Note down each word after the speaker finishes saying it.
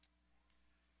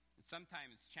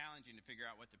sometimes challenging to figure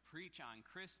out what to preach on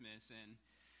Christmas, and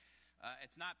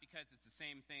it's not because it's the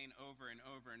same thing over and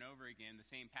over and over again, the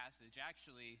same passage.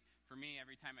 Actually, for me,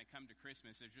 every time I come to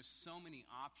Christmas, there's just so many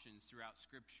options throughout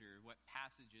Scripture, what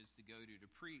passages to go to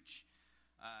preach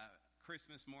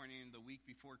Christmas morning, the week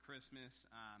before Christmas.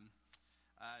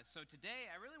 So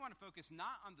today, I really want to focus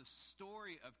not on the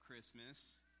story of Christmas,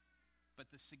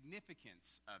 but the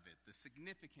significance of it, the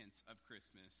significance of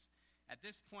Christmas. At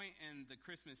this point in the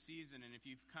Christmas season, and if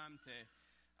you've come to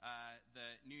the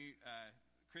new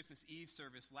Christmas Eve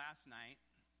service last night,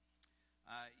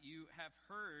 you have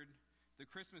heard the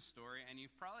Christmas story, and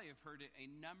you've probably have heard it a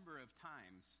number of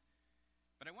times.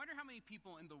 But I wonder how many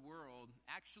people in the world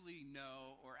actually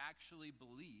know or actually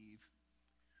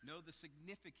know the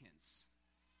significance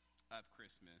of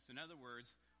Christmas. In other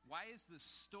words, why is the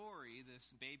story,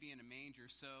 this baby in a manger,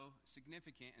 so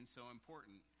significant and so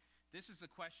important? This is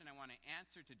the question I want to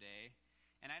answer today,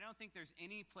 and I don't think there's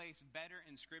any place better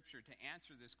in Scripture to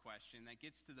answer this question that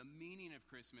gets to the meaning of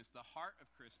Christmas, the heart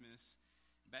of Christmas,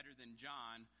 better than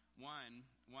John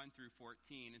 1 through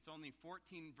 14. It's only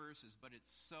 14 verses, but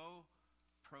it's so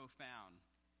profound.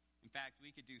 In fact,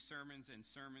 we could do sermons and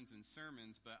sermons and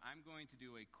sermons, but I'm going to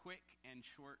do a quick and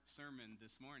short sermon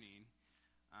this morning.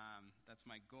 That's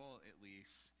my goal, at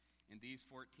least, in these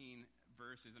 14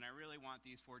 verses. And I really want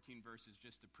these 14 verses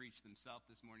just to preach themselves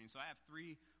this morning. So I have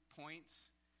 3 points.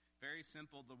 Very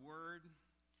simple. The Word,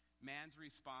 man's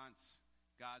response,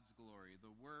 God's glory.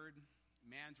 The Word,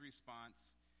 man's response,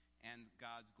 and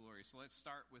God's glory. So let's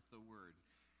start with the Word.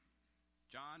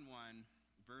 John 1,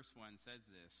 verse 1 says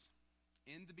this: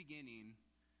 "In the beginning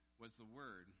was the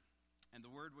Word, and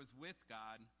the Word was with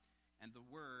God, and the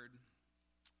Word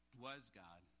was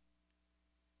God."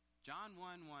 John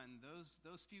 1:1,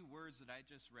 those few words that I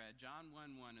just read, John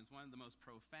 1:1 is one of the most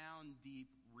profound, deep,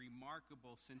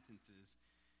 remarkable sentences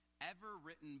ever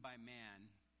written by man,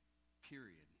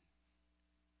 period.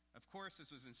 Of course, this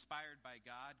was inspired by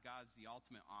God. God's the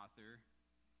ultimate author,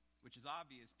 which is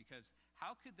obvious because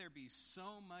how could there be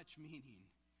so much meaning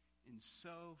in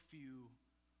so few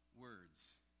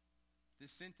words?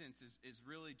 This sentence is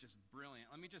really just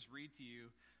brilliant. Let me just read to you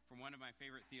from one of my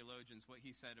favorite theologians what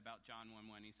he said about John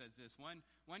 1:1. He says this: One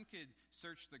could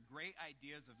search the great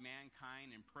ideas of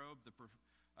mankind and probe the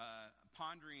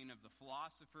pondering of the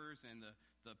philosophers and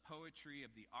the poetry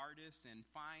of the artists and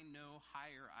find no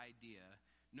higher idea,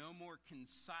 no more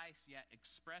concise yet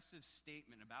expressive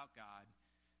statement about God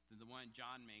than the one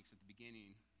John makes at the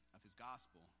beginning of his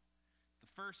gospel. The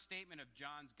first statement of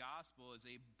John's gospel is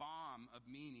a bomb of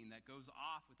meaning that goes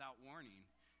off without warning,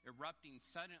 erupting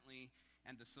suddenly,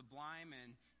 and the sublime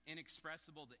and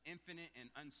inexpressible, the infinite and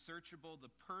unsearchable, the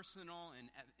personal and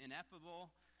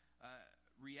ineffable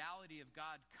reality of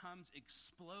God comes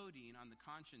exploding on the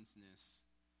consciousness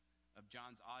of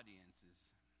John's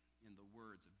audiences in the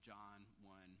words of John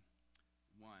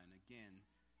 1:1. Again,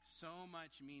 so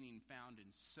much meaning found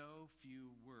in so few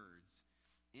words.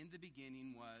 In the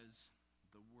beginning was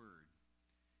the Word.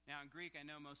 Now in Greek, I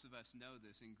know most of us know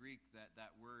this. In Greek,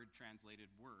 that word translated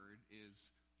word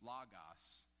is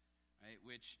logos, right?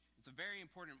 Which it's a very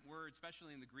important word,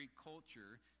 especially in the Greek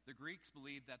culture. The Greeks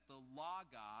believed that the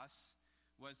logos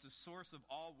was the source of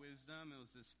all wisdom. It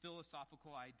was this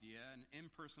philosophical idea, an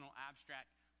impersonal, abstract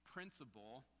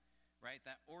principle, right,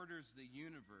 that orders the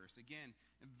universe. Again,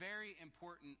 a very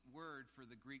important word for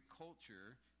the Greek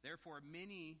culture. Therefore,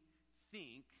 many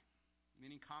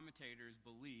commentators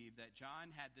believe that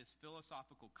John had this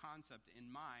philosophical concept in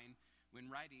mind when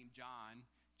writing John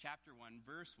chapter 1,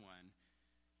 verse 1.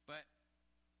 But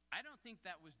I don't think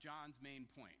that was John's main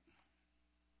point.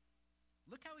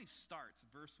 Look how he starts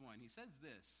verse 1. He says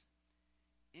this: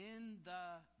 "In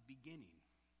the beginning."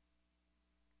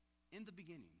 In the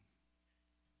beginning.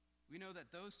 We know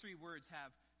that those 3 words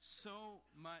have so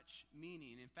much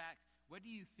meaning. In fact, what do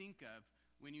you think of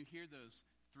when you hear those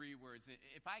 3 words?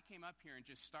 If I came up here and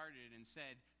just started and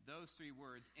said those 3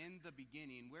 words, "in the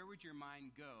beginning," where would your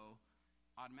mind go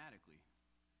automatically?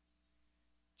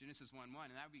 Genesis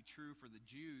 1:1, and that would be true for the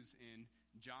Jews in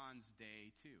John's day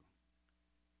too.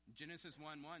 Genesis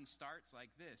 1:1 starts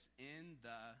like this: "In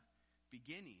the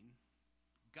beginning,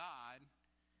 God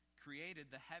created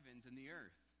the heavens and the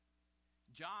earth."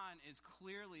 John is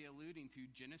clearly alluding to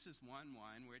Genesis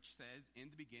 1:1, which says, "In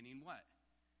the beginning," what?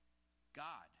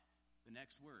 God. The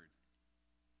next word.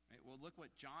 Right? Well, look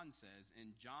what John says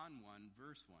in John 1,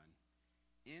 verse 1.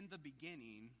 "In the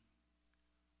beginning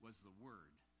was the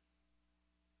Word."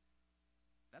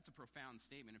 That's a profound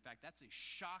statement. In fact, that's a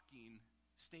shocking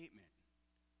statement.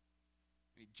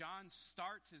 John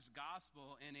starts his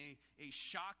gospel in a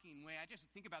shocking way. I just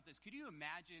think about this. Could you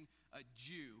imagine a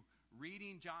Jew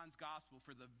reading John's gospel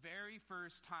for the very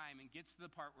first time and gets to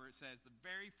the part where it says the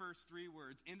very first three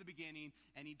words, in the beginning,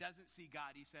 and he doesn't see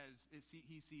God, he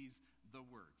sees the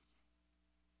Word.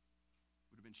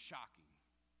 Would have been shocking.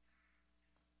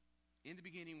 In the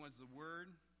beginning was the Word,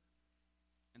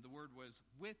 and the Word was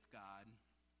with God,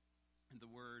 and the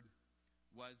Word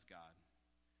was God.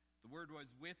 The Word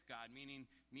was with God, meaning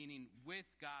with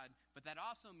God, but that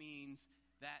also means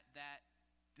that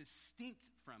distinct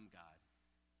from God.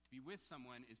 To be with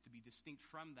someone is to be distinct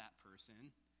from that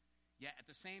person, yet at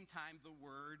the same time, the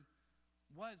Word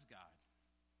was God.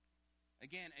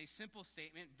 Again, a simple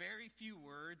statement, very few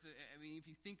words. I mean, if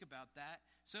you think about that,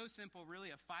 so simple,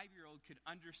 really, a 5-year-old could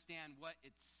understand what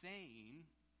it's saying,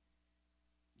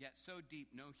 yet so deep,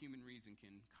 no human reason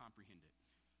can comprehend it.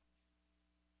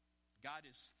 God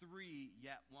is three,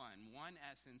 yet one. One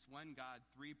essence, one God,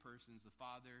 three persons, the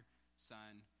Father,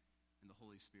 Son, and the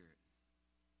Holy Spirit.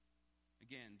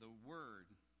 Again, the Word,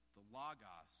 the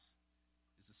Logos,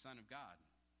 is the Son of God,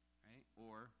 right?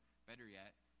 Or, better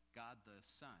yet, God the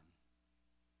Son.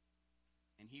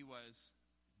 And he was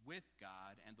with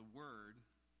God, and the Word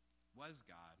was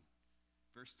God.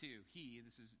 Verse 2, he,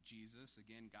 this is Jesus,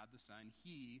 again, God the Son,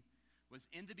 he was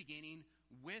in the beginning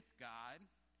with God.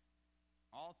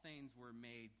 All things were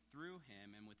made through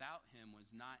him, and without him was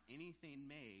not anything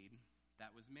made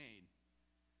that was made.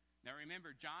 Now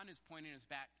remember, John is pointing us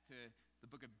back to the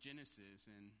book of Genesis,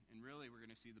 and really we're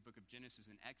going to see the book of Genesis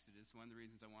and Exodus. One of the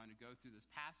reasons I wanted to go through this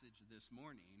passage this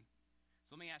morning.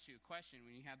 So let me ask you a question.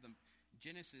 When you have the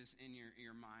Genesis in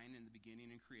your mind in the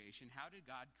beginning and creation, how did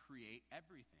God create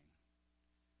everything?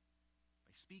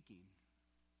 By speaking,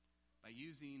 by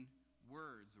using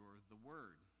words or the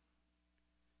Word.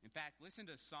 In fact, listen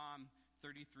to Psalm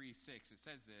 33:6. It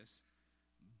says this,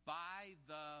 by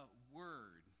the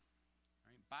Word.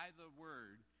 Right? By the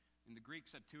Word. In the Greek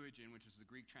Septuagint, which is the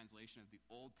Greek translation of the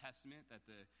Old Testament that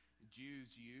the Jews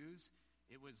use,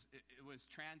 it was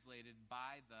translated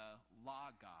by the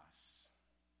Logos.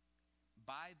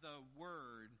 By the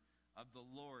Word of the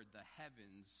Lord, the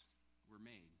heavens were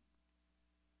made.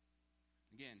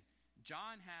 Again,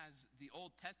 John has the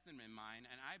Old Testament in mind,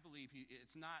 and I believe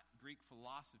it's not Greek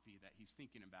philosophy that he's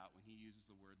thinking about when he uses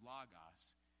the word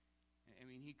logos. I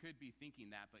mean, he could be thinking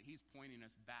that, but he's pointing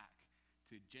us back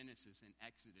to Genesis and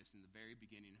Exodus in the very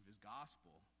beginning of his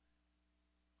gospel.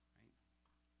 Right?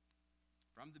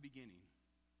 From the beginning,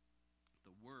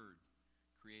 the Word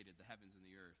created the heavens and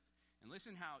the earth. And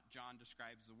listen how John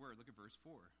describes the Word. Look at verse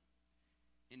 4.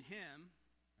 In him,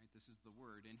 right, this is the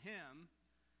Word, in him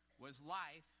was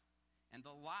life, and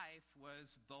the life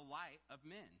was the light of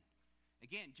men.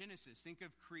 Again, Genesis, think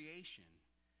of creation.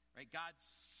 Right? God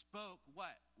spoke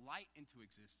what? Light into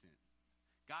existence.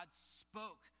 God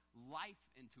spoke life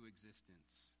into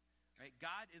existence. Right?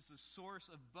 God is the source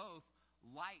of both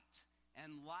light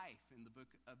and life in the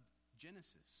book of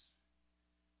Genesis.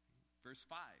 Verse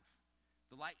 5.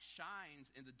 The light shines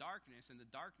in the darkness, and the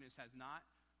darkness has not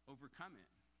overcome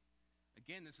it.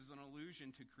 Again, this is an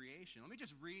allusion to creation. Let me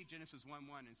just read Genesis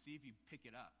 1:1 and see if you pick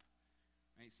it up.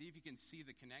 Right? See if you can see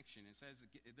the connection. It says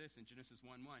this in Genesis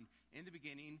 1:1. In the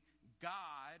beginning,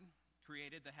 God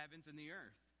created the heavens and the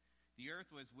earth. The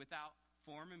earth was without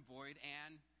form and void,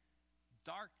 and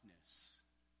darkness.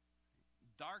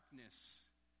 Darkness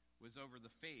was over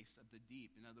the face of the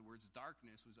deep. In other words,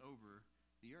 darkness was over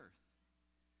the earth.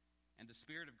 And the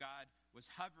Spirit of God was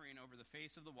hovering over the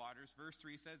face of the waters. Verse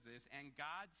 3 says this, and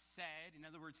God said, in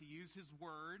other words, he used his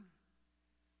word.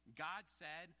 God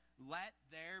said, let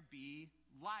there be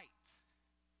light.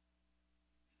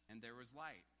 And there was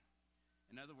light.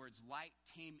 In other words, light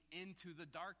came into the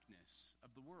darkness of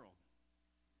the world.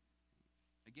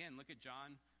 Again, look at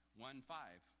John 1:5.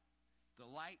 The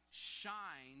light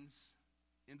shines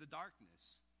in the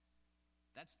darkness.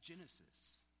 That's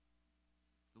Genesis.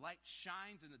 The light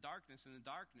shines in the darkness, and the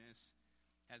darkness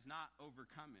has not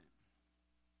overcome it.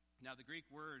 Now, the Greek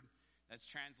word that's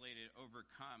translated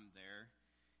overcome there,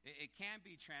 it can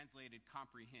be translated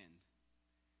comprehend.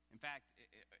 In fact,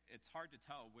 it's hard to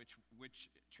tell which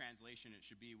translation it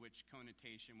should be, which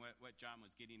connotation, what John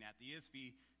was getting at. The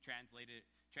ESV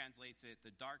translates it,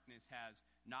 the darkness has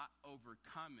not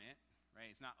overcome it, right?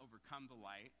 It's not overcome the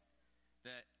light.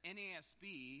 The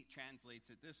NASB translates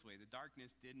it this way: the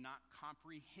darkness did not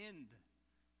comprehend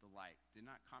the light, did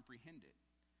not comprehend it.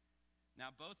 Now,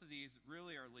 both of these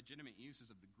really are legitimate uses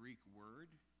of the Greek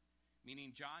word,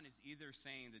 meaning John is either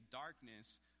saying the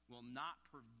darkness will not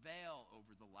prevail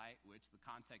over the light, which the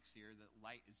context here, that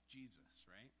light is Jesus,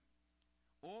 right?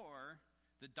 Or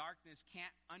The darkness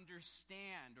can't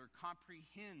understand or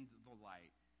comprehend the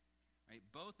light. Right?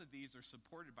 Both of these are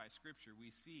supported by Scripture. We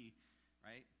see,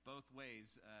 right, both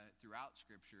ways throughout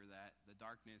Scripture that the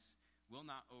darkness will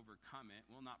not overcome it,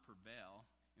 will not prevail.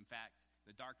 In fact,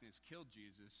 the darkness killed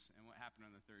Jesus, and what happened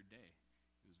on the third day?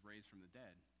 He was raised from the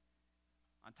dead.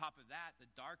 On top of that, the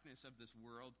darkness of this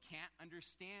world can't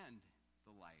understand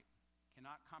the light,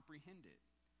 cannot comprehend it.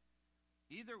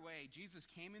 Either way, Jesus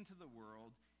came into the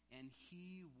world, and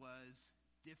he was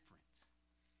different.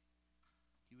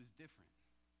 He was different.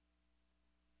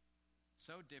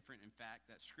 So different, in fact,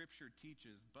 that Scripture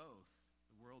teaches the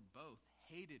world both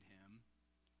hated him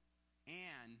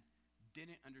and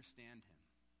didn't understand him.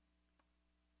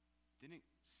 Didn't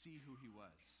see who he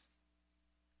was.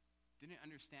 Didn't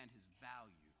understand his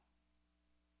value.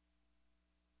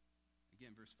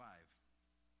 Again, verse 5.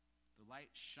 The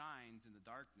light shines in the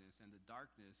darkness, and the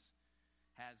darkness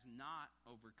has not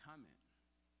overcome it.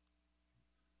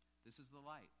 This is the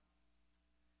light.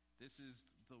 This is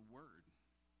the Word.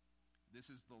 This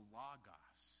is the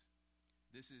Logos.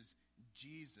 This is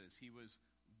Jesus. He was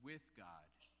with God.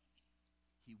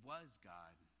 He was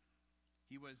God.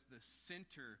 He was the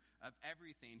center of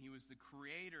everything. He was the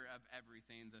creator of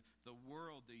everything, the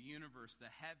world, the universe,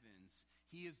 the heavens.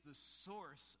 He is the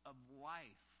source of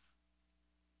life.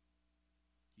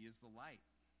 He is the light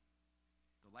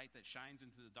that shines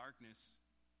into the darkness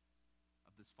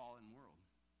of this fallen world.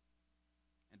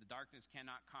 And the darkness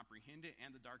cannot comprehend it,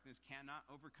 and the darkness cannot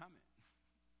overcome it.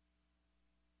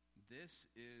 This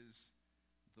is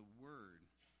the Word.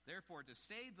 Therefore, to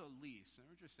say the least,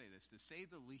 let me just say this, to say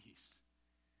the least,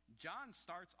 John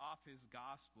starts off his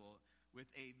gospel with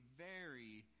a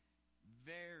very,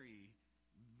 very,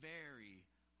 very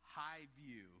high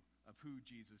view of who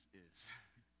Jesus is.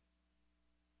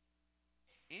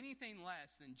 Anything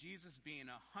less than Jesus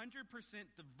being 100%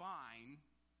 divine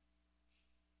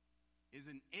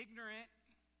is an ignorant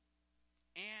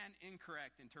and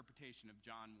incorrect interpretation of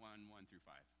John 1:1 through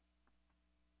 5.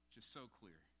 Just so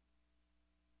clear.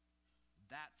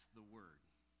 That's the Word.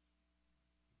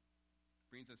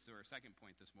 Brings us to our second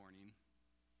point this morning,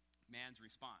 man's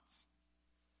response.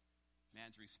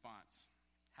 Man's response.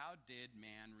 How did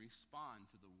man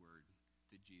respond to the Word,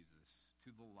 to Jesus,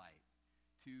 to the light,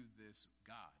 to this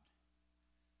God?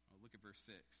 Well, look at verse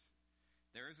 6.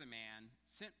 There is a man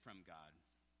sent from God.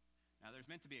 Now,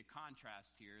 there's meant to be a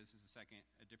contrast here. This is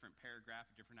a different paragraph,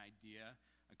 a different idea.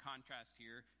 A contrast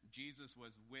here. Jesus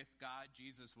was with God.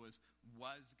 Jesus was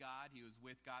God. He was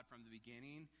with God from the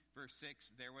beginning. Verse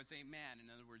 6, there was a man. In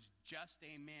other words, just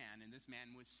a man. And this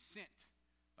man was sent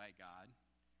by God.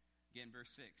 Again,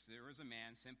 verse 6, there was a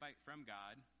man sent from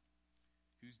God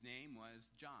whose name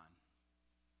was John.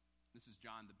 This is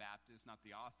John the Baptist, not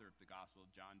the author of the Gospel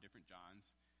of John, different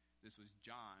Johns. This was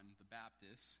John the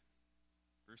Baptist.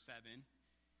 Verse 7,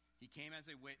 he came as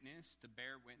a witness to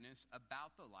bear witness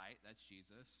about the light, that's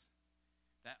Jesus,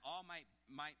 that all might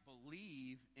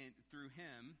believe through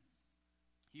him.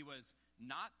 He was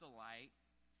not the light,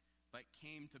 but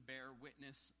came to bear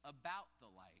witness about the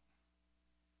light.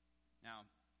 Now,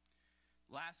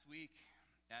 last week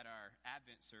at our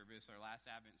Advent service, our last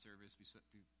Advent service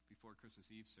before Christmas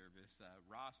Eve service,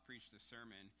 Ross preached a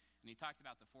sermon, and he talked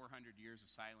about the 400 years of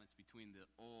silence between the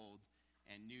Old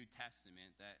and New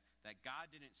Testament, that God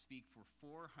didn't speak for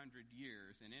 400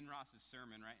 years. And in Ross's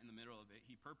sermon, right in the middle of it,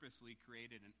 he purposely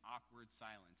created an awkward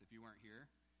silence. If you weren't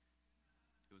here,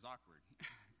 it was awkward.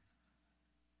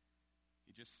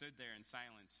 He just stood there in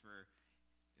silence for,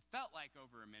 it felt like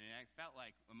over a minute. It felt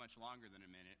like much longer than a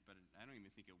minute, but I don't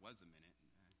even think it was a minute.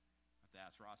 I have to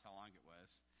ask Ross how long it was.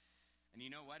 And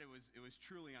you know what? It was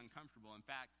truly uncomfortable. In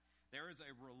fact, there was a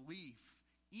relief,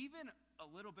 even a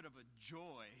little bit of a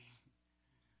joy,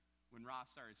 when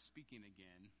Ross started speaking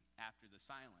again after the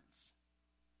silence.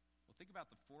 Well, think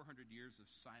about the 400 years of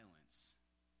silence.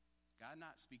 God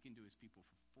not speaking to his people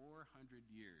for 400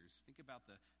 years. Think about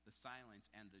the silence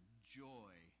and the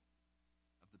joy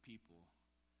of the people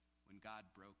when God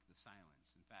broke the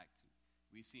silence. In fact,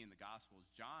 we see in the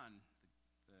Gospels, John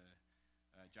the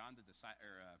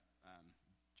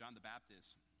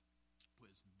Baptist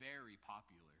was very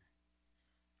popular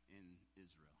in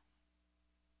Israel.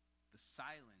 The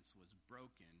silence was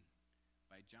broken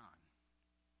by John,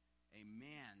 a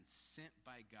man sent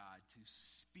by God to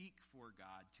speak for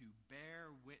God, to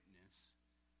bear witness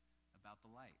about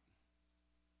the light.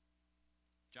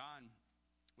 John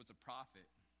was a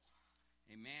prophet,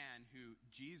 a man who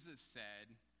Jesus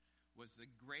said was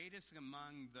the greatest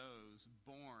among those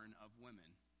born of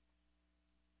women.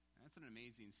 That's an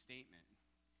amazing statement.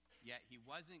 Yet he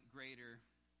wasn't greater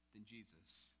than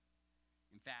Jesus.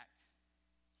 In fact,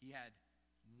 he had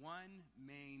one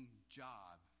main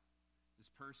job. This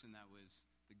person that was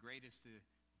the greatest to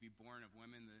be born of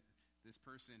women, this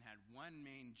person had one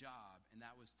main job, and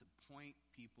that was to point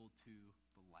people to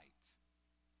the light,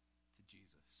 to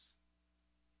Jesus.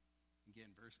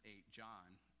 Again, verse 8,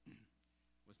 John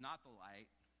was not the light,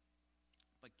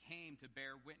 but came to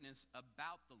bear witness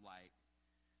about the light.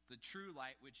 The true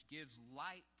light, which gives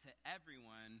light to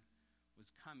everyone,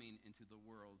 was coming into the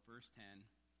world. Verse 10,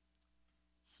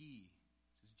 he,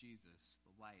 this is Jesus,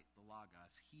 the light, the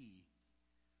Logos, he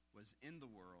was in the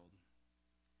world,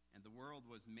 and the world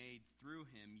was made through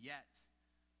him, yet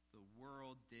the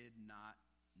world did not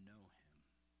know him.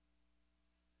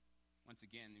 Once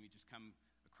again, we just come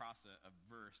across a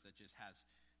verse that just has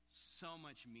so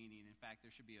much meaning. In fact,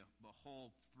 there should be a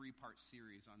whole 3-part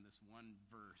series on this one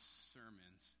verse,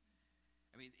 sermons.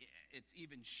 I mean, it's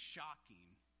even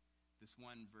shocking, this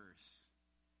one verse.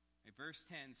 Verse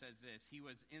 10 says this, he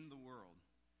was in the world.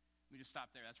 Let me just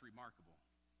stop there. That's remarkable.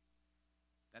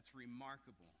 That's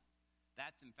remarkable.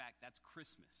 That's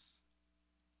Christmas.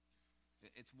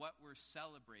 It's what we're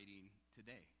celebrating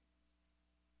today.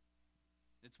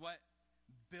 It's what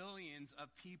billions of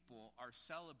people are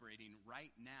celebrating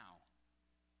right now,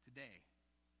 today.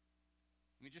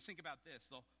 I mean, just think about this.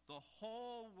 The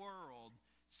whole world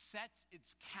sets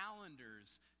its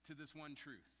calendars to this one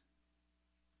truth.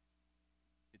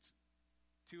 It's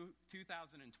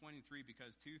 2023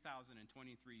 because 2023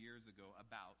 years ago,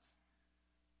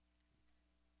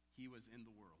 he was in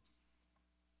the world.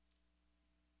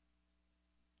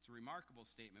 It's a remarkable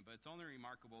statement, but it's only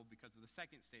remarkable because of the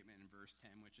second statement in verse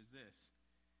 10, which is this.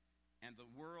 And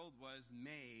the world was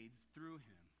made through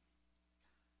him.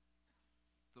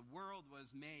 The world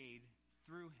was made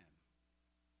through him.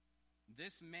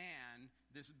 This man,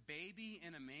 this baby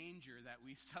in a manger that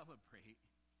we celebrate,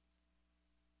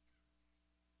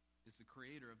 is the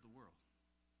creator of the world.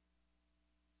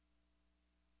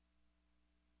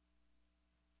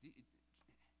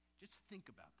 Just think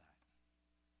about that.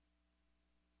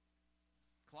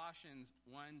 Colossians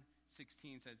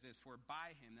 1:16 says this, for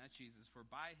by him, that's Jesus, for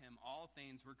by him all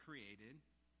things were created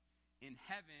in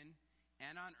heaven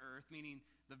and on earth, meaning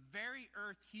the very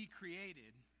earth he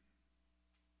created,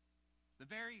 the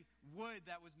very wood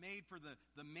that was made for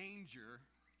the manger,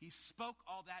 he spoke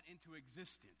all that into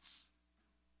existence.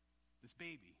 This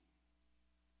baby.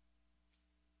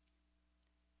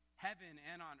 Heaven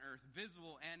and on earth,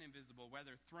 visible and invisible,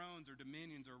 whether thrones or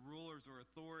dominions or rulers or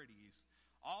authorities,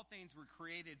 all things were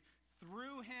created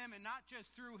through him, and not just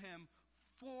through him,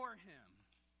 for him.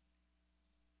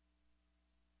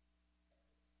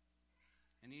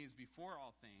 And he is before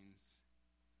all things,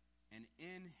 and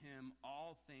in him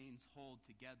all things hold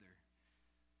together.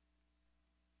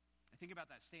 I think about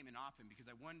that statement often because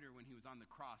I wonder when he was on the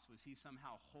cross, was he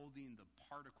somehow holding the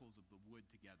particles of the wood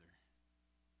together?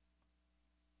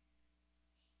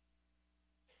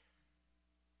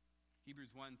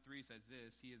 Hebrews 1:3 says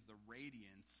this, he is the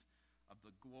radiance of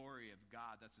the glory of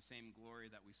God. That's the same glory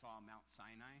that we saw on Mount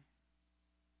Sinai.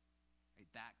 Right?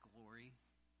 That glory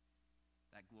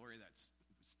that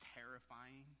was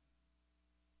terrifying.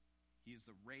 He is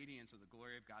the radiance of the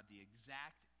glory of God, the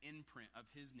exact imprint of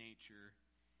his nature,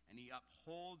 and he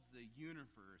upholds the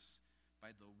universe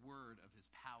by the word of his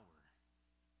power.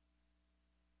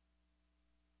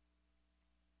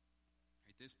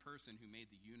 Right? This person who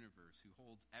made the universe, who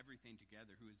holds everything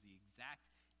together, who is the exact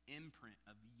imprint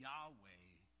of Yahweh,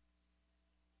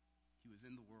 he was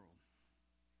in the world.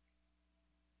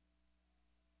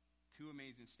 Two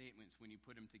amazing statements when you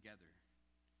put them together.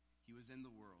 He was in the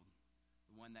world,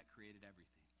 the one that created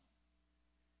everything.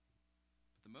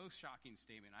 But the most shocking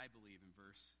statement, I believe, in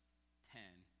verse 10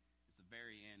 is the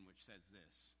very end, which says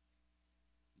this.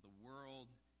 The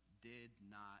world did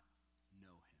not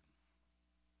know him.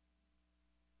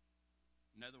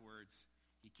 In other words,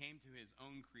 he came to his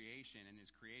own creation, and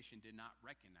his creation did not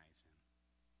recognize him,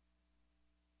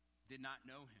 did not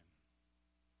know him.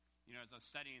 You know, as I was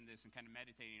studying this and kind of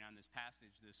meditating on this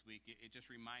passage this week, it just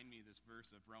reminded me of this verse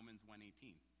of Romans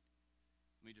 1:18.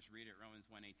 Let me just read it. Romans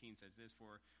 1:18 says this,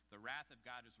 for the wrath of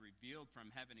God is revealed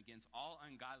from heaven against all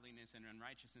ungodliness and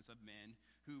unrighteousness of men,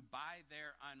 who by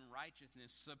their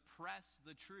unrighteousness suppress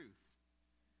the truth.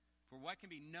 For what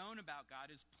can be known about God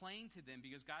is plain to them,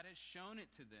 because God has shown it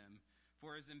to them.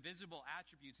 For his invisible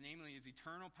attributes, namely his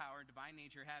eternal power and divine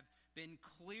nature, have been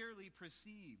clearly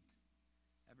perceived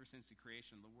ever since the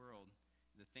creation of the world,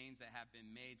 the things that have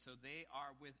been made. So they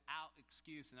are without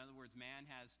excuse. In other words, man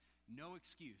has no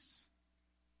excuse.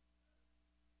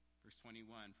 Verse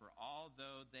 21, for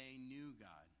although they knew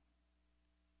God,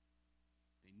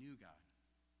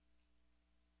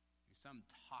 some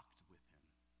talked with him.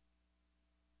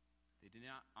 They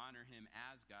did not honor him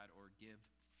as God or give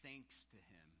thanks to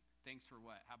him. Thanks for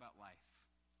what? How about life?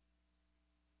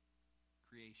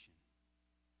 Creation.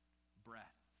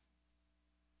 Breath.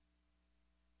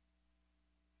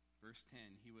 Verse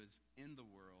 10, he was in the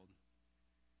world,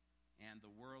 and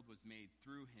the world was made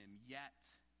through him, yet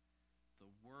the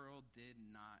world did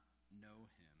not know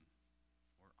him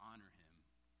or honor him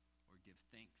or give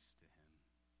thanks to him.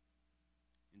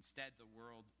 Instead, the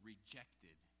world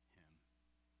rejected him.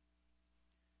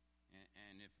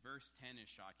 And if verse 10 is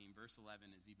shocking, verse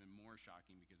 11 is even more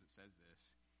shocking because it says this.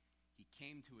 He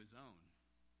came to his own.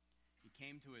 He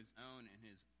came to his own, and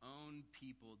his own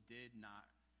people did not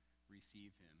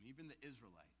receive him. Even the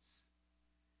Israelites,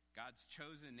 God's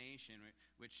chosen nation,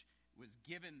 which was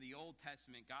given the Old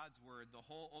Testament, God's word, the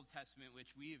whole Old Testament,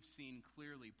 which we have seen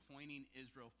clearly pointing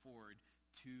Israel forward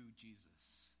to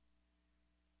Jesus.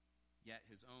 Yet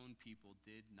his own people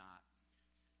did not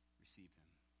receive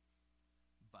him.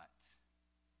 But,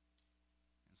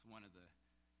 it's one of the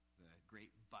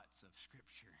great buts of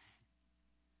Scripture.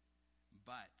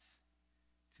 But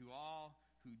to all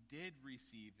who did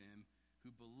receive him, who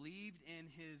believed in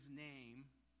his name,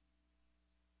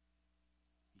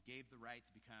 he gave the right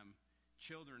to become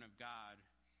children of God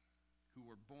who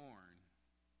were born.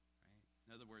 Right?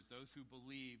 In other words, those who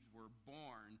believed were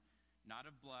born not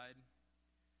of blood,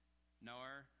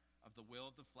 nor of the will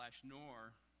of the flesh,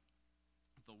 nor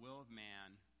of the will of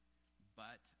man,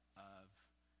 but of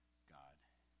God.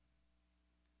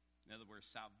 In other words,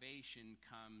 salvation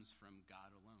comes from God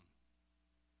alone.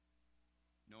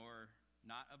 Nor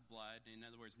not of blood, in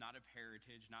other words, not of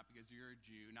heritage, not because you're a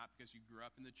Jew, not because you grew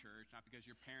up in the church, not because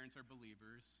your parents are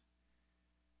believers,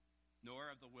 nor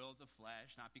of the will of the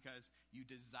flesh, not because you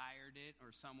desired it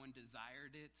or someone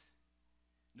desired it,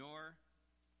 nor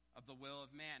of the will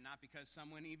of man, not because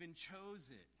someone even chose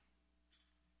it.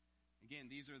 Again,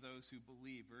 these are those who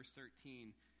believe. Verse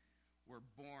 13, were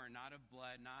born not of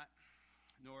blood,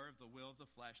 nor of the will of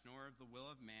the flesh, nor of the will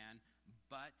of man,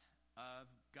 but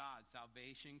of God.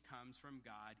 Salvation comes from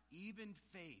God. Even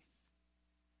faith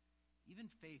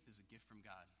is a gift from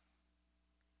God.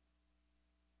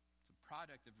 It's a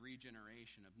product of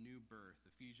regeneration, of new birth.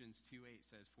 Ephesians 2:8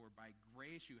 says, "For by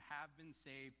grace you have been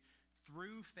saved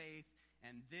through faith,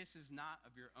 and this is not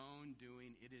of your own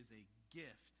doing. It is a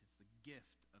gift." It's the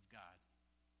gift of God.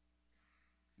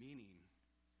 Meaning,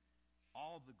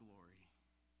 all the glory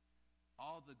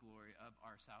of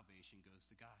our salvation goes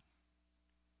to God.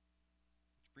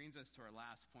 Which brings us to our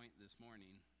last point this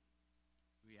morning.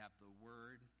 We have the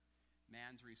Word,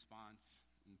 man's response,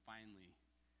 and finally,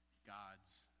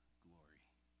 God's glory.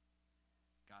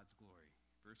 God's glory.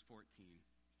 Verse 14.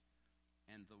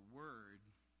 And the Word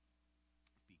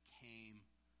became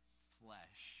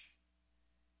flesh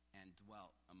and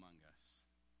dwelt among us.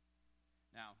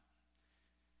 Now,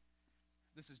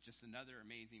 this is just another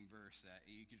amazing verse that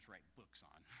you could just write books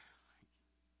on.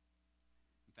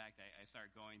 In fact, I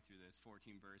started going through this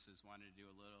 14 verses, wanted to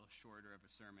do a little shorter of a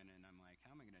sermon, and I'm like,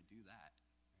 how am I going to do that?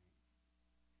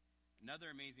 Another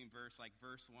amazing verse, like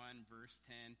verse 1, verse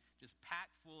 10, just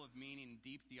packed full of meaning and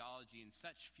deep theology in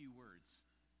such few words.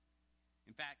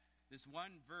 In fact, this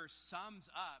one verse sums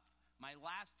up my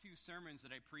last two sermons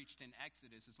that I preached in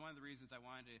Exodus. Is one of the reasons I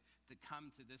wanted to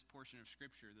come to this portion of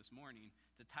Scripture this morning,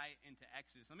 to tie it into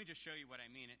Exodus. Let me just show you what I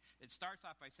mean. It starts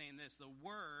off by saying this: the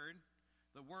Word,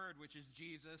 which is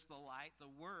Jesus, the light, the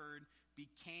Word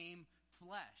became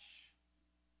flesh.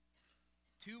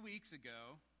 2 weeks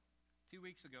ago,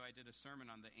 I did a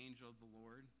sermon on the angel of the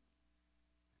Lord.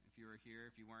 If you were here,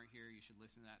 if you weren't here, you should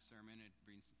listen to that sermon. It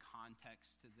brings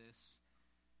context to this.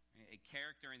 A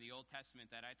character in the Old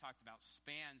Testament that I talked about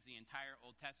spans the entire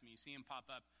Old Testament. You see him pop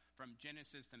up from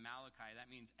Genesis to Malachi. That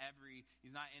means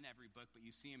he's not in every book, but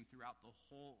you see him throughout the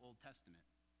whole Old Testament.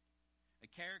 A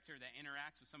character that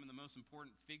interacts with some of the most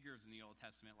important figures in the Old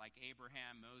Testament, like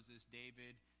Abraham, Moses,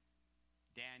 David,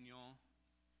 Daniel.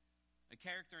 A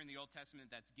character in the Old Testament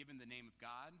that's given the name of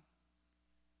God,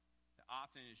 that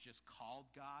often is just called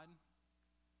God,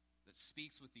 that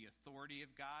speaks with the authority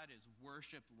of God, is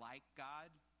worshipped like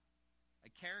God. A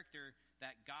character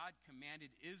that God commanded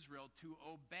Israel to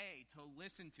obey, to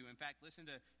listen to. In fact, listen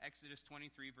to Exodus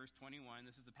 23, verse 21.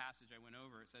 This is the passage I went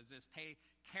over. It says this: pay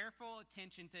careful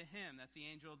attention to him. That's the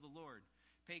angel of the Lord.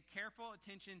 Pay careful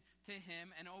attention to him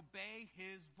and obey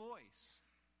his voice.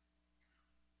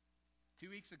 2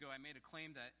 weeks ago, I made a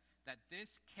claim that this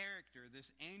character,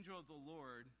 this angel of the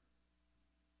Lord,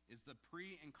 is the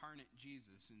pre-incarnate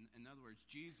Jesus. In other words,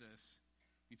 Jesus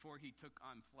before he took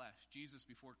on flesh. Jesus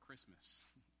before Christmas.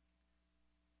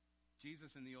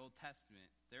 Jesus in the Old Testament.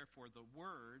 Therefore, the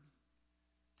Word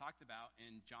talked about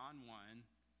in John 1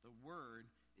 The Word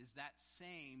is that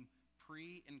same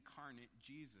pre-incarnate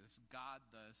Jesus, God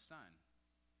the Son.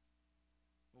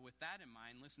 Well, with that in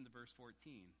mind, listen to verse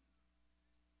 14.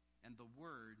 And the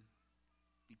Word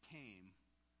became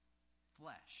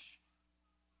flesh.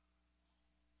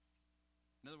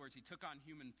 In other words, he took on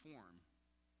human form.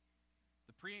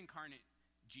 The pre-incarnate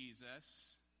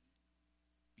Jesus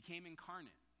became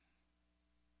incarnate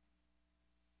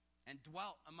and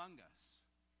dwelt among us.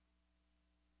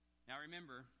 Now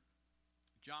remember,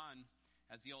 John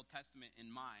has the Old Testament in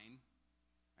mind,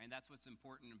 and that's what's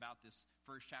important about this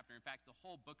first chapter. In fact, the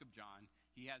whole book of John,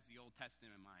 he has the Old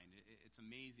Testament in mind. It's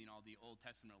amazing, all the Old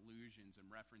Testament allusions and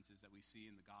references that we see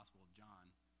in the Gospel of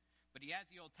John. But he has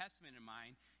the Old Testament in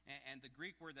mind, and the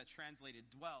Greek word that's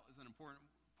translated dwelt is an important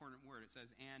word. It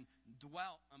says, and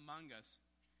dwelt among us.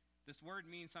 This word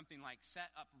means something like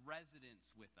set up residence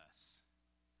with us.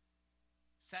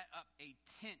 Set up a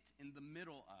tent in the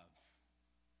middle of.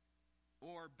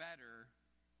 Or better,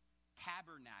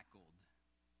 tabernacled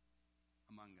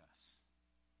among us.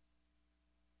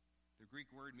 The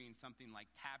Greek word means something like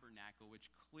tabernacle, which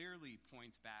clearly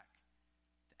points back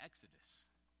to Exodus,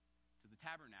 to the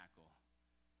tabernacle.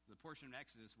 The portion of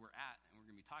Exodus we're at, and we're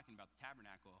going to be talking about the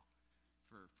tabernacle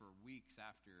for weeks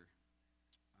after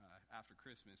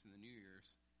Christmas and the New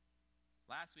Year's.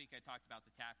 Last week I talked about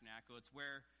the tabernacle. It's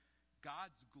where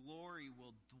God's glory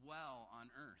will dwell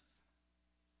on earth.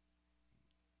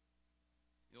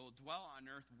 It will dwell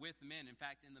on earth with men. In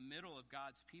fact, in the middle of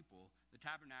God's people, the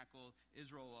tabernacle,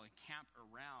 Israel will encamp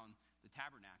around the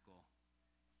tabernacle.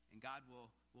 And God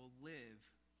will live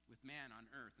with man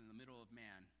on earth, in the middle of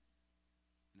man,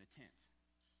 in a tent.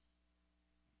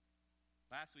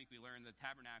 Last week we learned the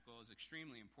tabernacle is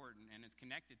extremely important, and it's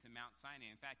connected to Mount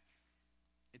Sinai. In fact,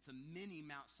 it's a mini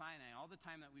Mount Sinai. All the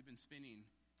time that we've been spending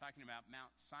talking about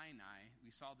Mount Sinai,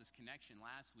 we saw this connection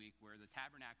last week where the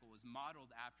tabernacle was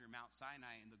modeled after Mount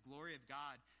Sinai, and the glory of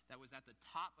God that was at the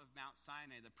top of Mount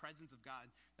Sinai, the presence of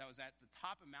God that was at the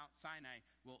top of Mount Sinai,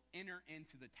 will enter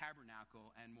into the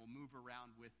tabernacle and will move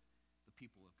around with the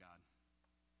people of God.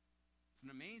 It's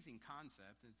an amazing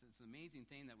concept. It's an amazing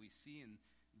thing that we see in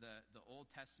the Old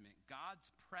Testament.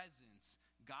 God's presence,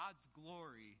 God's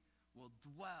glory will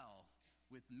dwell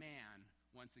with man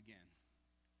once again.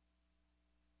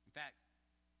 In fact,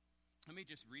 let me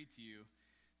just read to you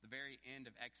the very end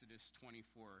of Exodus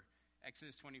 24.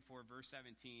 Exodus 24, verse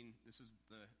 17. This is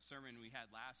the sermon we had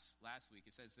last week.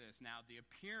 It says this, now the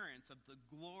appearance of the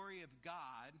glory of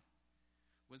God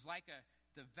was like a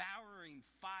devouring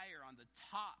fire on the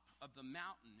top of the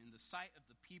mountain in the sight of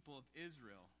the people of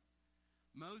Israel.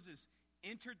 Moses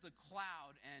entered the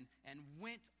cloud and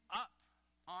went up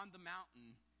on the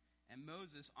mountain, and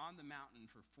Moses on the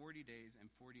mountain for 40 days and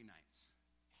 40 nights.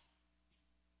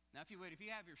 Now, if you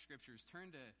have your scriptures,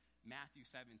 turn to Matthew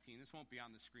 17. This won't be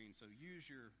on the screen, so use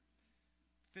your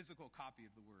physical copy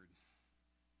of the Word.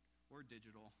 Or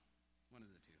digital, one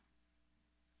of the two.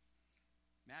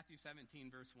 Matthew 17,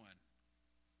 verse 1.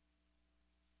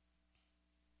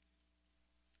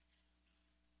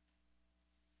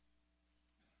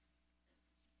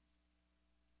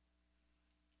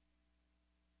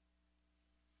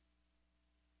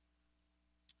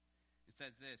 It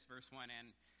says this, verse 1,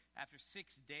 and after 6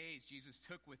 days, Jesus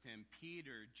took with him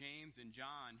Peter, James, and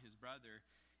John, his brother,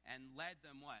 and led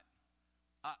them what?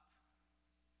 Up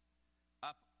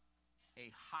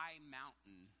a high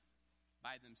mountain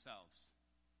by themselves.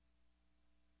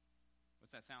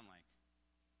 What's that sound like?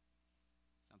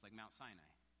 Sounds like Mount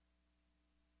Sinai.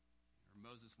 Or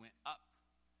Moses went up,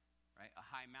 right? A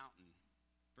high mountain.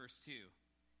 Verse 2.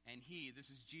 And he, this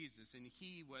is Jesus, and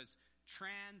he was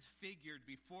transfigured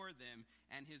before them,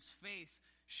 and his face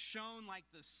shone like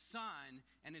the sun,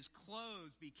 and his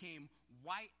clothes became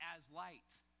white as light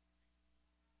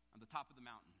on the top of the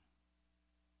mountain.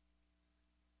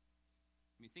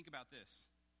 I mean, think about this.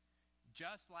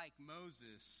 Just like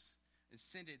Moses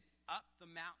ascended up the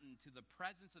mountain to the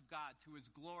presence of God, to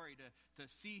his glory, to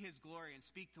see his glory and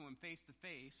speak to him face to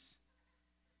face,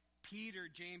 Peter,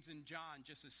 James, and John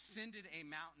just ascended a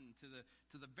mountain to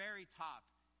the very top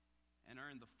and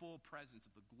are in the full presence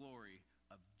of the glory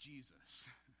of Jesus.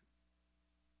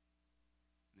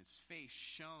 And his face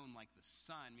shone like the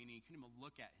sun, meaning you couldn't even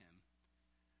look at him.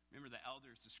 Remember, the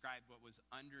elders described what was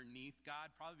underneath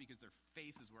God, probably because their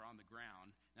faces were on the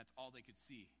ground. And that's all they could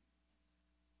see.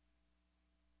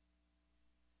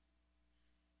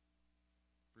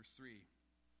 Verse 3.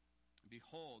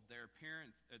 Behold, there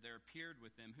appeared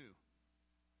with them who?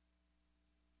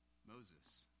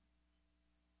 Moses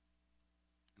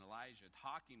and Elijah,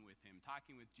 talking with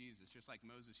Jesus, just like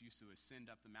Moses used to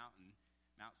ascend up the mountain,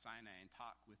 Mount Sinai, and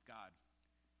talk with God.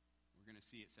 We're going to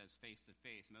see it says face to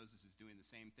face. Moses is doing the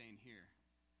same thing here,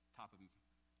 top of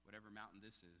whatever mountain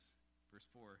this is. Verse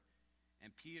 4,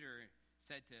 and Peter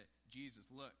said to Jesus,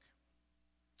 look,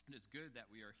 it is good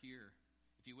that we are here.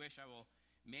 If you wish, I will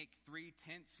make 3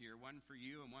 tents here, one for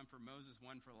you and one for Moses,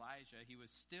 one for Elijah. He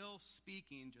was still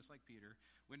speaking, just like Peter,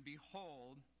 when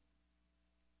behold,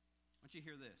 I want you to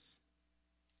hear this.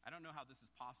 I don't know how this is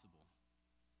possible.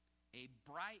 A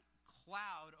bright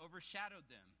cloud overshadowed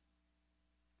them.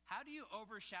 How do you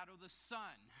overshadow the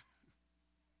sun?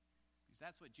 Because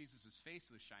that's what Jesus' face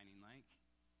was shining like.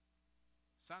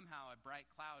 Somehow a bright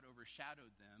cloud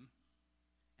overshadowed them,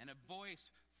 and a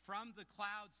voice from the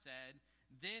cloud said,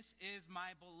 this is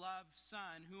my beloved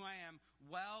Son, who I am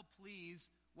well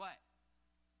pleased. What?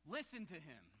 Listen to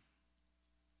him.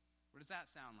 What does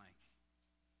that sound like?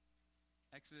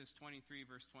 Exodus 23,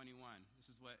 verse 21.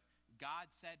 This is what God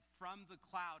said from the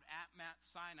cloud at Mount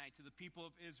Sinai to the people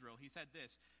of Israel. He said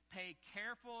this, pay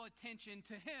careful attention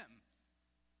to him,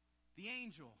 the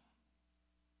angel,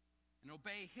 and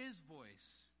obey his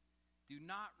voice. Do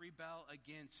not rebel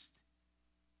against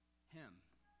him.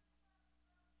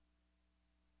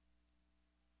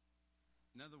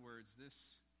 In other words,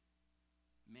 this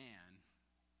man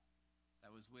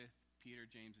that was with Peter,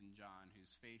 James, and John,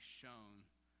 whose face shone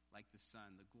like the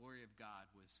sun, the glory of God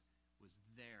was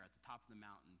there at the top of the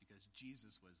mountain because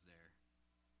Jesus was there.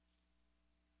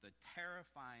 The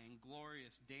terrifying,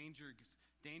 glorious,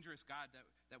 dangerous God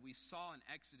that we saw in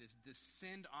Exodus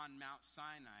descend on Mount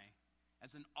Sinai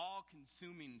as an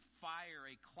all-consuming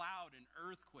fire, a cloud, an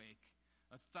earthquake,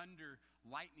 a thunder,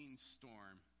 lightning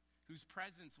storm, whose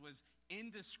presence was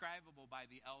indescribable by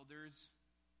the elders.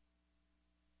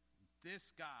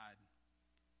 This God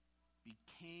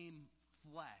became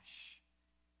flesh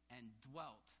and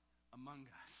dwelt among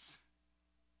us.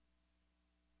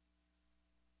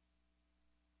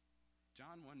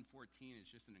 John 1:14 is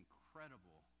just an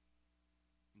incredible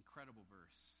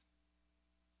verse.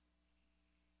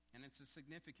 And it's the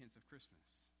significance of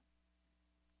Christmas.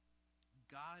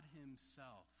 God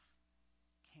himself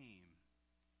came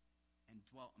and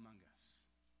dwelt among us,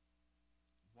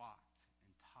 walked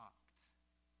and talked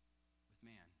with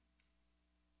man.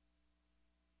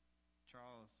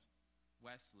 Charles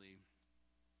Wesley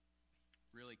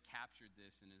really captured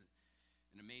this in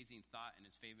an amazing thought in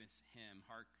his famous hymn,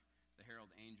 Hark the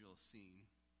Herald Angels Sing.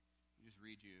 I'll just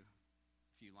read you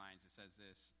a few lines. It says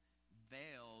this,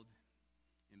 veiled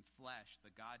in flesh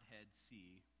the Godhead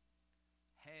see,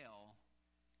 hail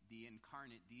the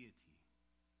incarnate deity.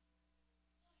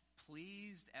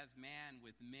 Pleased as man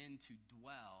with men to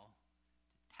dwell,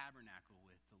 to tabernacle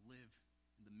with, to live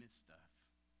in the midst of.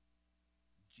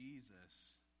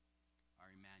 Jesus, our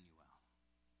Emmanuel.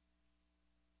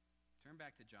 Turn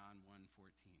back to John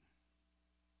 1:14.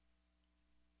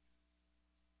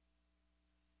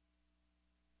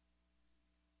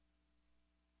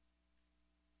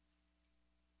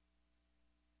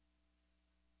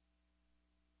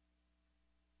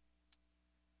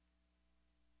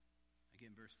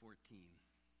 Again, verse 14.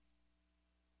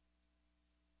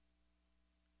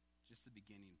 Just the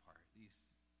beginning part, these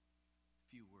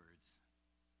few words.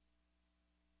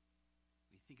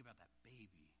 We think about that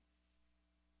baby.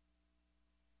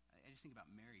 I just think about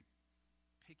Mary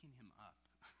picking him up.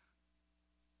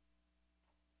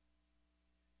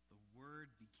 The Word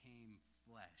became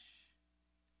flesh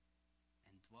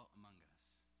and dwelt among us.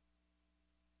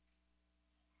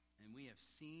 And we have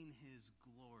seen his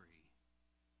glory.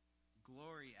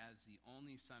 Glory as the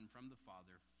only Son from the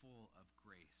Father, full of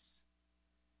grace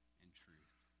and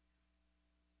truth.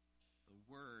 The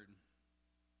Word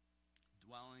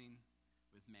dwelling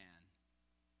with man.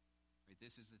 Right?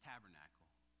 This is the tabernacle.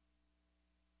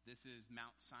 This is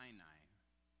Mount Sinai.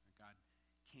 God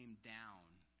came down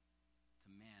to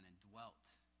man and dwelt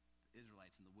the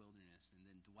Israelites in the wilderness and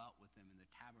then dwelt with them in the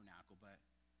tabernacle. But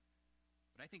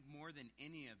I think more than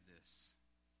any of this,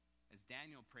 as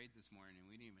Daniel prayed this morning, and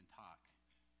we didn't even talk,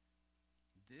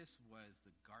 this was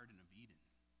the Garden of Eden.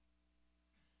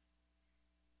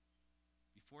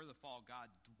 Before the fall,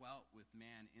 God dwelt with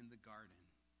man in the garden.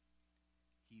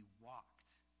 He walked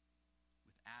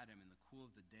with Adam in the cool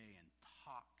of the day and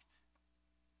talked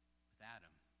with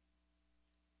Adam.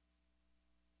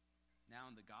 Now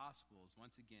in the Gospels,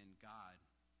 once again, God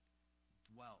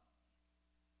dwelt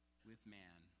with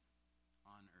man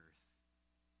on earth,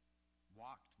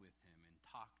 walked with him and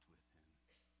talked with him.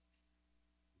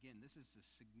 Again, this is the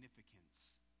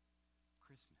significance of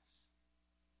Christmas.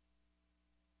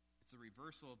 It's a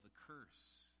reversal of the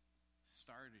curse,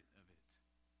 started of it.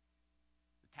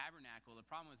 The tabernacle, the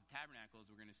problem with the tabernacle,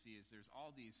 as we're going to see, is there's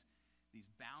all these these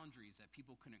boundaries that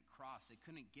people couldn't cross. They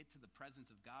couldn't get to the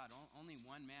presence of God. Only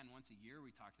one man once a year,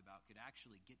 we talked about, could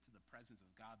actually get to the presence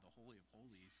of God, the Holy of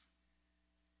Holies.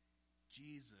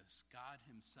 Jesus, God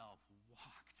himself,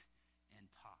 walked and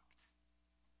talked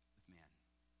with man.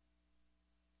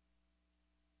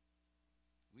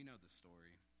 We know the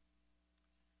story.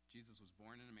 Jesus was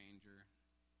born in a manger,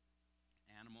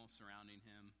 animals surrounding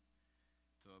him,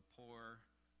 to a poor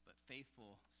but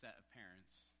faithful set of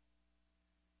parents.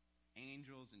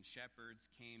 Angels and shepherds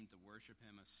came to worship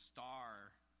him. A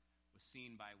star was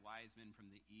seen by wise men from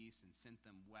the east and sent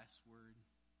them westward.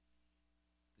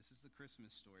 This is the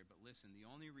Christmas story, but listen, the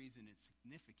only reason it's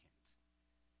significant,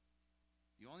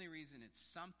 the only reason it's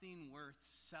something worth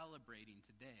celebrating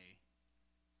today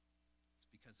is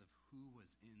because of who was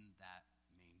in that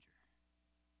manger.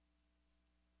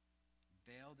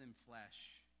 Veiled in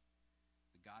flesh,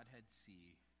 the Godhead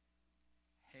see,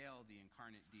 hail the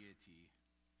incarnate deity,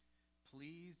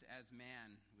 pleased as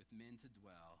man with men to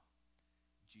dwell,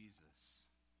 Jesus,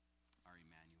 our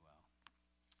Emmanuel.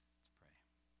 Let's pray.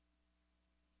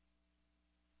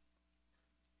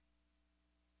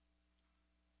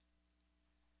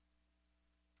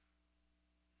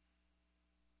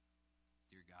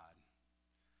 Dear God,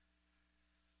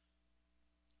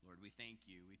 Lord, we thank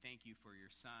you. We thank you for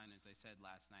your Son, as I said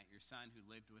last night, your Son who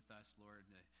lived with us, Lord,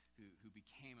 who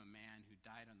became a man, who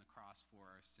died on the cross for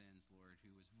our sins, Lord,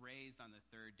 who was raised on the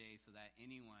third day so that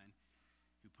anyone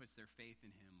who puts their faith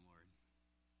in him, Lord,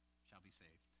 shall be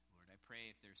saved. Lord, I pray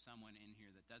if there's someone in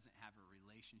here that doesn't have a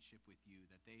relationship with you,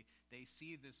 that they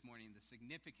see this morning the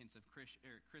significance of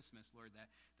Christmas, Lord,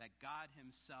 that God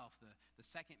himself, the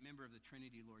second member of the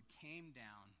Trinity, Lord, came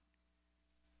down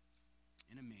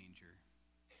in a manger,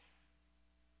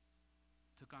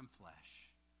 took on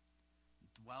flesh,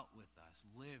 dwelt with us,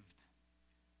 lived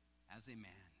as a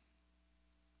man,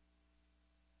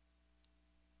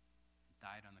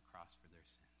 died on the cross for their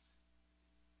sins.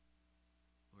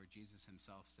 Lord, Jesus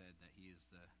himself said that he is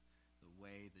the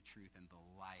way, the truth, and the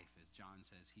life. As John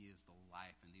says, he is the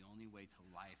life, and the only way to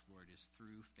life, Lord, is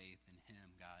through faith in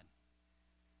him, God.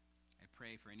 I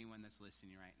pray for anyone that's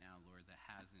listening right now, Lord, that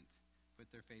hasn't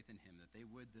put their faith in him, that they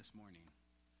would this morning.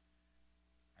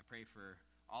 I pray for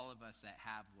all of us that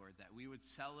have, Lord, that we would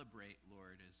celebrate,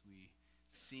 Lord, as we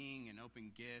sing and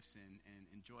open gifts and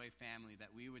enjoy family,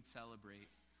 that we would celebrate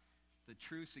the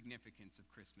true significance of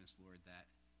Christmas, Lord,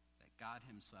 that God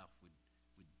himself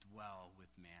would dwell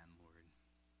with man, Lord.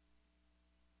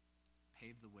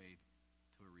 Pave the way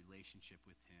to a relationship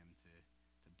with him,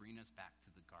 to bring us back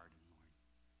to the garden, Lord.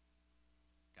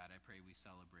 God, I pray we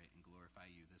celebrate and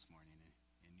glorify you this morning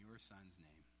in your Son's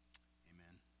name.